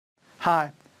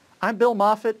Hi, I'm Bill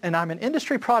Moffitt and I'm an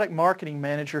Industry Product Marketing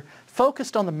Manager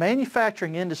focused on the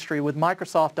manufacturing industry with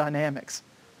Microsoft Dynamics.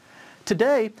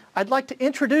 Today, I'd like to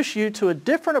introduce you to a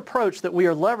different approach that we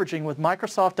are leveraging with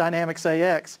Microsoft Dynamics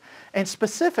AX, and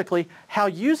specifically how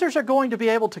users are going to be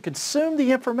able to consume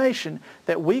the information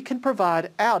that we can provide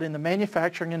out in the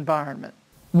manufacturing environment.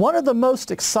 One of the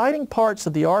most exciting parts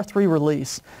of the R3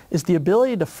 release is the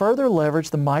ability to further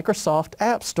leverage the Microsoft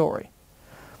App Store.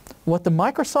 What the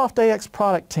Microsoft AX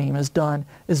product team has done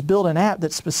is build an app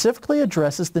that specifically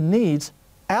addresses the needs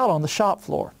out on the shop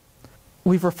floor.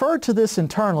 We've referred to this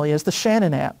internally as the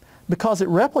Shannon App because it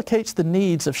replicates the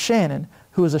needs of Shannon,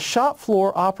 who is a shop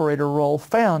floor operator role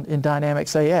found in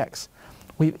Dynamics AX.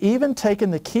 We've even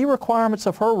taken the key requirements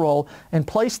of her role and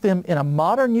placed them in a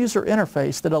modern user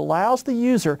interface that allows the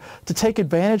user to take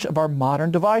advantage of our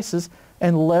modern devices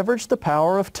and leverage the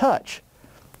power of touch.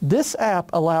 This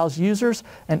app allows users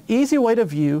an easy way to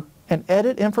view and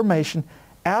edit information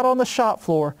out on the shop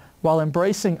floor while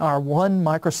embracing our One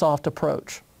Microsoft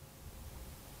approach.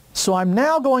 So I'm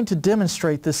now going to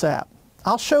demonstrate this app.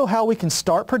 I'll show how we can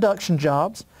start production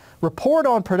jobs, report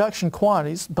on production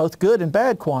quantities, both good and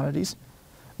bad quantities,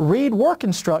 read work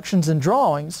instructions and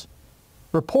drawings,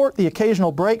 report the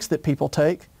occasional breaks that people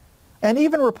take, and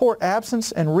even report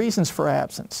absence and reasons for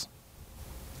absence.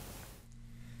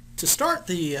 To start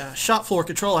the shop floor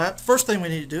control app, the first thing we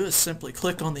need to do is simply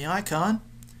click on the icon,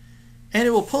 and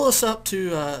it will pull us up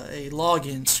to a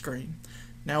login screen.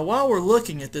 Now while we're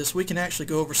looking at this, we can actually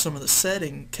go over some of the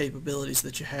setting capabilities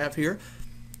that you have here,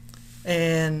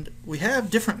 and we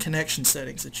have different connection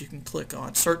settings that you can click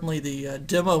on. Certainly the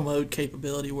demo mode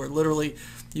capability, where literally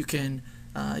you can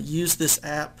use this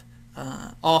app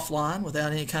offline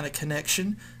without any kind of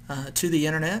connection to the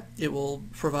internet. It will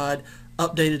provide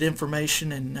updated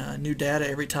information and new data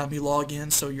every time you log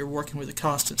in, so you're working with a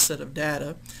constant set of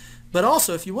data. But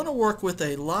also, if you want to work with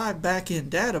a live back-end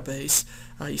database,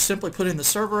 you simply put in the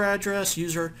server address,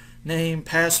 user name,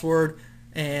 password,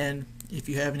 and if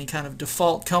you have any kind of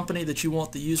default company that you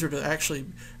want the user to actually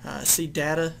see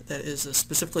data that is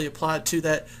specifically applied to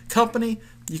that company,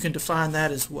 you can define that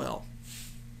as well.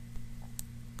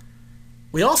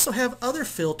 We also have other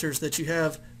filters that you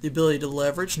have the ability to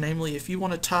leverage, namely if you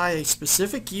want to tie a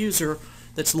specific user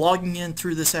that's logging in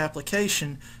through this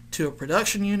application to a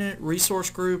production unit, resource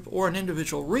group, or an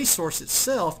individual resource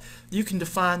itself, you can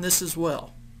define this as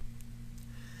well.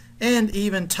 And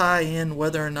even tie in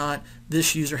whether or not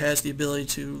this user has the ability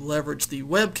to leverage the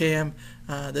webcam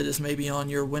that is maybe on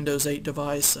your Windows 8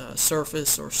 device,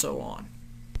 Surface, or so on.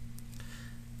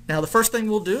 Now the first thing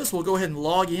we'll do is we'll go ahead and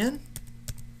log in.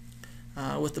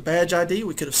 With the badge ID,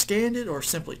 we could have scanned it or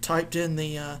simply typed in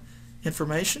the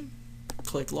information.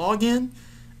 Click Login,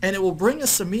 and it will bring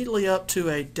us immediately up to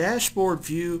a dashboard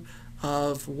view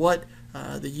of what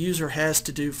the user has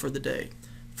to do for the day.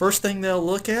 First thing they'll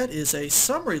look at is a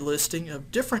summary listing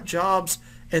of different jobs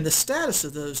and the status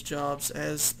of those jobs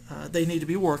as they need to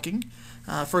be working.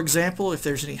 For example, if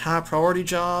there's any high priority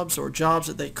jobs or jobs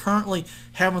that they currently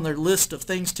have on their list of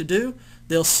things to do,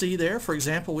 they'll see there. For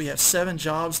example, we have 7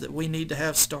 jobs that we need to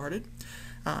have started,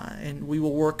 and we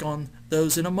will work on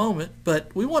those in a moment.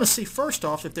 But we want to see first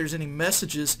off if there's any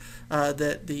messages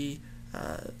that the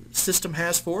system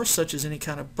has for us, such as any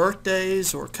kind of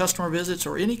birthdays or customer visits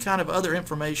or any kind of other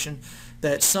information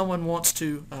that someone wants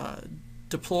to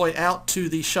deploy out to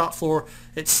the shop floor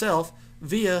itself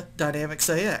via Dynamics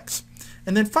AX.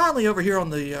 And then finally over here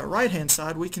on the right hand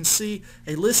side, we can see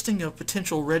a listing of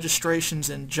potential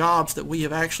registrations and jobs that we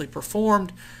have actually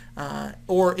performed,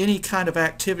 or any kind of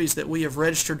activities that we have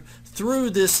registered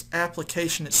through this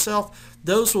application itself.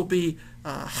 Those will be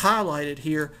highlighted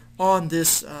here on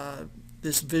this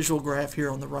this visual graph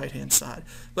here on the right hand side.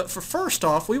 But for first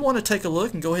off, we want to take a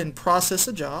look and go ahead and process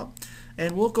a job,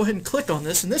 and we'll go ahead and click on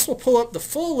this, and this will pull up the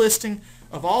full listing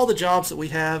of all the jobs that we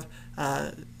have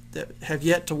that have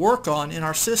yet to work on in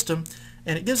our system,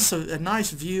 and it gives us a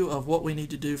nice view of what we need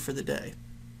to do for the day.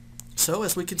 So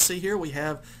as we can see here, we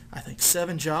have, I think,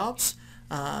 7 jobs,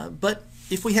 but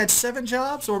if we had 7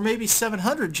 jobs or maybe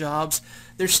 700 jobs,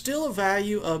 there's still a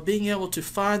value of being able to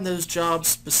find those jobs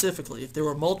specifically. If there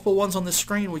were multiple ones on the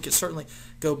screen, we could certainly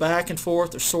go back and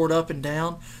forth or sort up and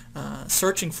down,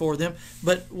 searching for them.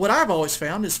 But what I've always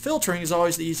found is filtering is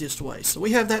always the easiest way. So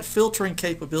we have that filtering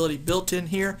capability built in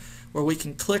here, where we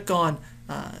can click on,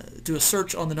 do a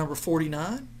search on the number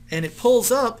 49, and it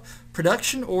pulls up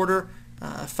production order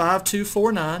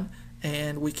 5249,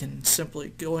 and we can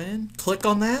simply go in, click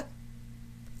on that,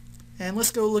 and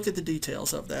let's go look at the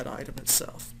details of that item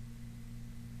itself.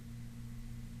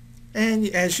 And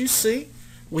as you see,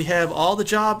 We have all the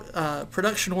job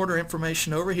production order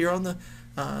information over here on the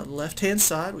left-hand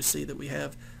side. We see that we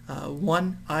have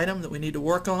one item that we need to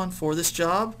work on for this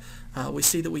job. We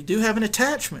see that we do have an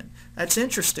attachment. That's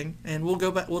interesting, and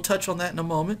we'll touch on that in a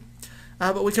moment.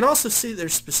 But we can also see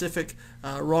there's specific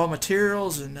raw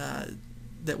materials and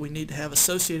that we need to have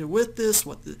associated with this,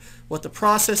 what the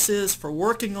process is for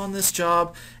working on this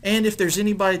job, and if there's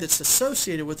anybody that's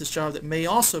associated with this job that may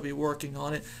also be working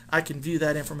on it, I can view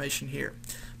that information here.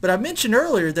 But I mentioned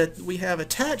earlier that we have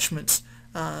attachments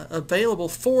available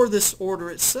for this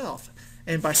order itself,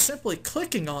 and by simply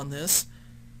clicking on this,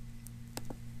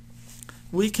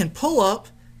 we can pull up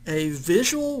a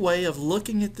visual way of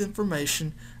looking at the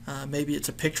information. Maybe it's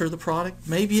a picture of the product,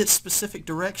 maybe it's specific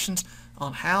directions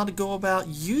on how to go about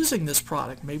using this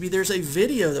product. Maybe there's a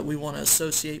video that we want to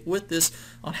associate with this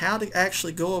on how to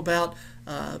actually go about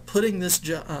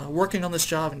working on this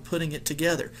job and putting it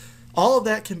together. All of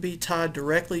that can be tied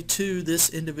directly to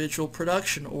this individual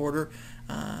production order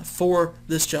for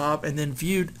this job and then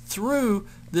viewed through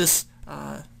this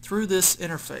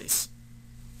interface.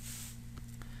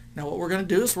 Now what we're going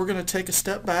to do is we're going to take a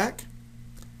step back,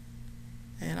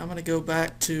 and I'm going to go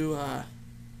back to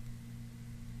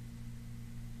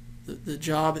the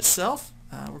job itself.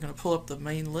 We're going to pull up the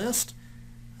main list,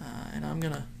 and I'm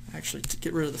going to actually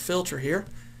get rid of the filter here,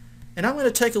 and I'm going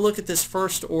to take a look at this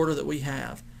first order that we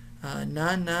have,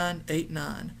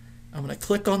 9989. I'm going to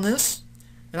click on this,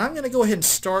 and I'm going to go ahead and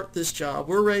start this job.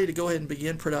 We're ready to go ahead and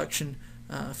begin production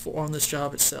on this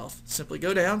job itself. Simply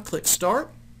go down, click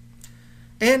Start,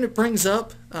 and it brings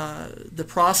up the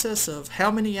process of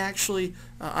how many actually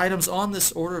items on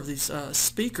this order of these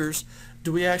speakers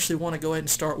do we actually want to go ahead and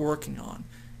start working on.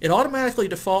 It automatically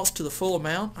defaults to the full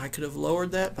amount. I could have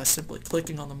lowered that by simply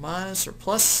clicking on the minus or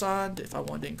plus sign if I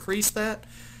wanted to increase that.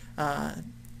 And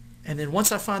then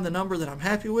once I find the number that I'm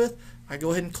happy with, I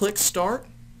go ahead and click Start.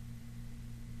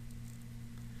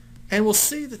 And we'll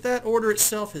see that that order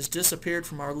itself has disappeared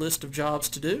from our list of jobs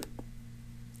to do.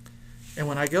 And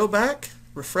when I go back,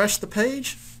 refresh the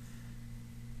page,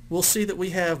 we'll see that we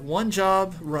have one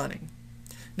job running.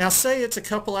 Now say it's a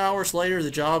couple hours later, the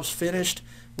job's finished.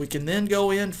 We can then go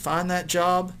in, find that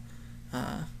job,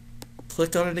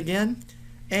 click on it again,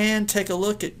 and take a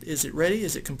look at, is it ready,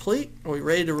 is it complete, are we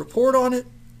ready to report on it?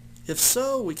 If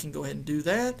so, we can go ahead and do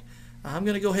that. I'm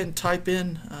going to go ahead and type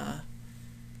in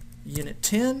Unit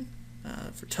 10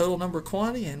 for total number of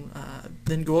quantity, and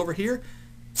then go over here,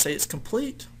 say it's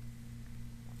complete,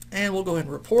 and we'll go ahead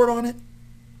and report on it.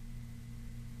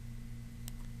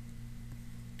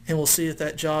 And we'll see if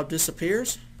that job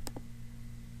disappears.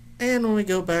 And when we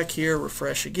go back here,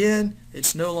 refresh again,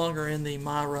 it's no longer in the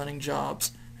My Running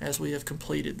Jobs as we have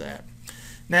completed that.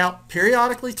 Now,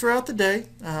 periodically throughout the day,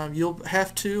 you'll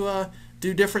have to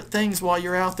do different things while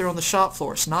you're out there on the shop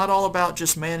floor. It's not all about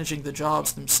just managing the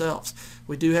jobs themselves.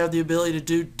 We do have the ability to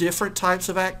do different types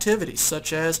of activities,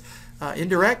 such as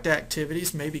indirect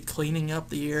activities, maybe cleaning up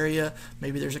the area,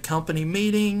 maybe there's a company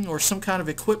meeting or some kind of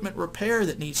equipment repair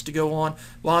that needs to go on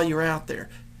while you're out there.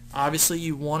 Obviously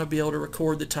you want to be able to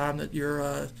record the time that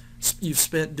you've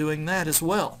spent doing that as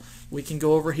well. We can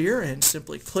go over here and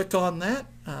simply click on that.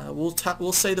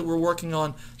 We'll say that we're working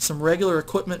on some regular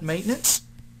equipment maintenance,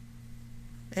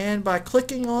 and by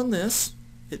clicking on this,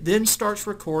 it then starts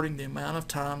recording the amount of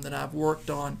time that I've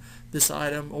worked on this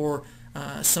item, or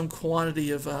some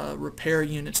quantity of repair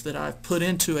units that I've put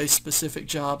into a specific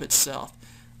job itself.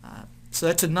 So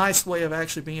that's a nice way of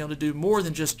actually being able to do more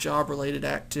than just job-related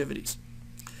activities.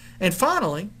 And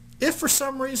finally, if for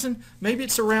some reason, maybe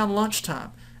it's around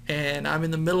lunchtime, and I'm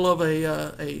in the middle of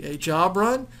a job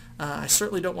run, I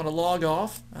certainly don't want to log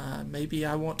off. Maybe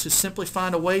I want to simply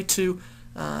find a way to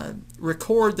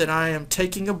record that I am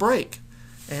taking a break.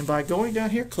 And by going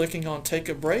down here, clicking on Take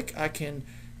a Break, I can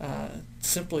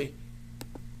simply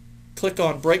click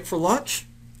on Break for Lunch,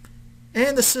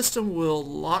 and the system will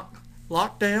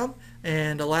lock down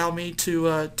and allow me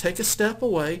to take a step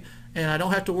away, and I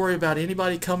don't have to worry about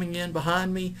anybody coming in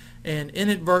behind me and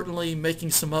inadvertently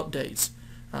making some updates.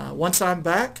 Once I'm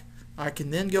back, I can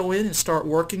then go in and start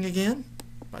working again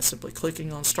by simply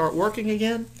clicking on Start Working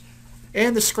Again,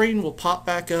 and the screen will pop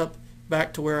back up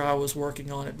back to where I was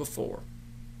working on it before.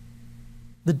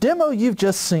 The demo you've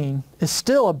just seen is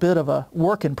still a bit of a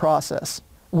work in process.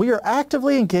 We are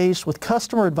actively engaged with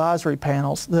customer advisory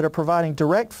panels that are providing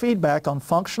direct feedback on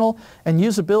functional and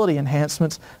usability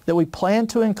enhancements that we plan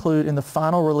to include in the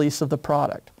final release of the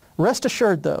product. Rest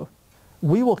assured though,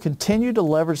 we will continue to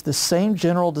leverage the same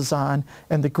general design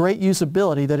and the great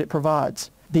usability that it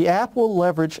provides. The app will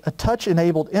leverage a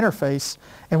touch-enabled interface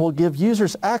and will give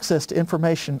users access to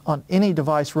information on any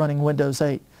device running Windows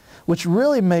 8. which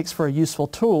really makes for a useful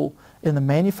tool in the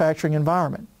manufacturing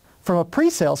environment. From a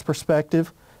pre-sales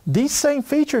perspective, these same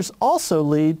features also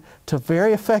lead to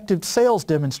very effective sales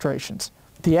demonstrations.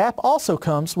 The app also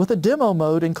comes with a demo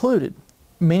mode included,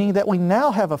 meaning that we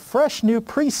now have a fresh new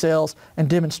pre-sales and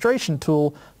demonstration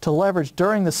tool to leverage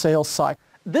during the sales cycle.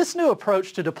 This new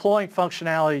approach to deploying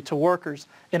functionality to workers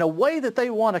in a way that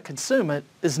they want to consume it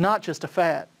is not just a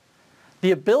fad.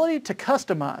 The ability to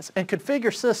customize and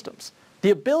configure systems,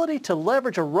 the ability to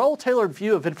leverage a role-tailored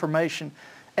view of information,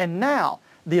 and now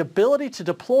the ability to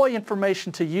deploy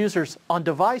information to users on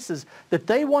devices that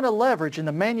they want to leverage in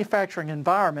the manufacturing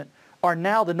environment are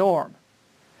now the norm.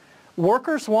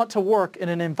 Workers want to work in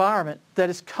an environment that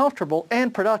is comfortable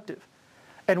and productive,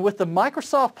 and with the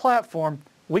Microsoft platform,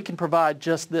 we can provide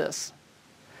just this.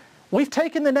 We've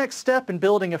taken the next step in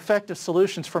building effective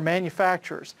solutions for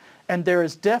manufacturers, and there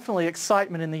is definitely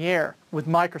excitement in the air with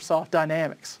Microsoft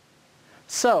Dynamics.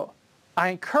 So, I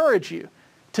encourage you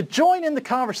to join in the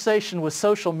conversation with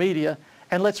social media,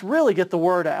 and let's really get the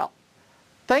word out.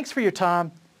 Thanks for your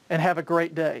time, and have a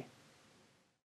great day.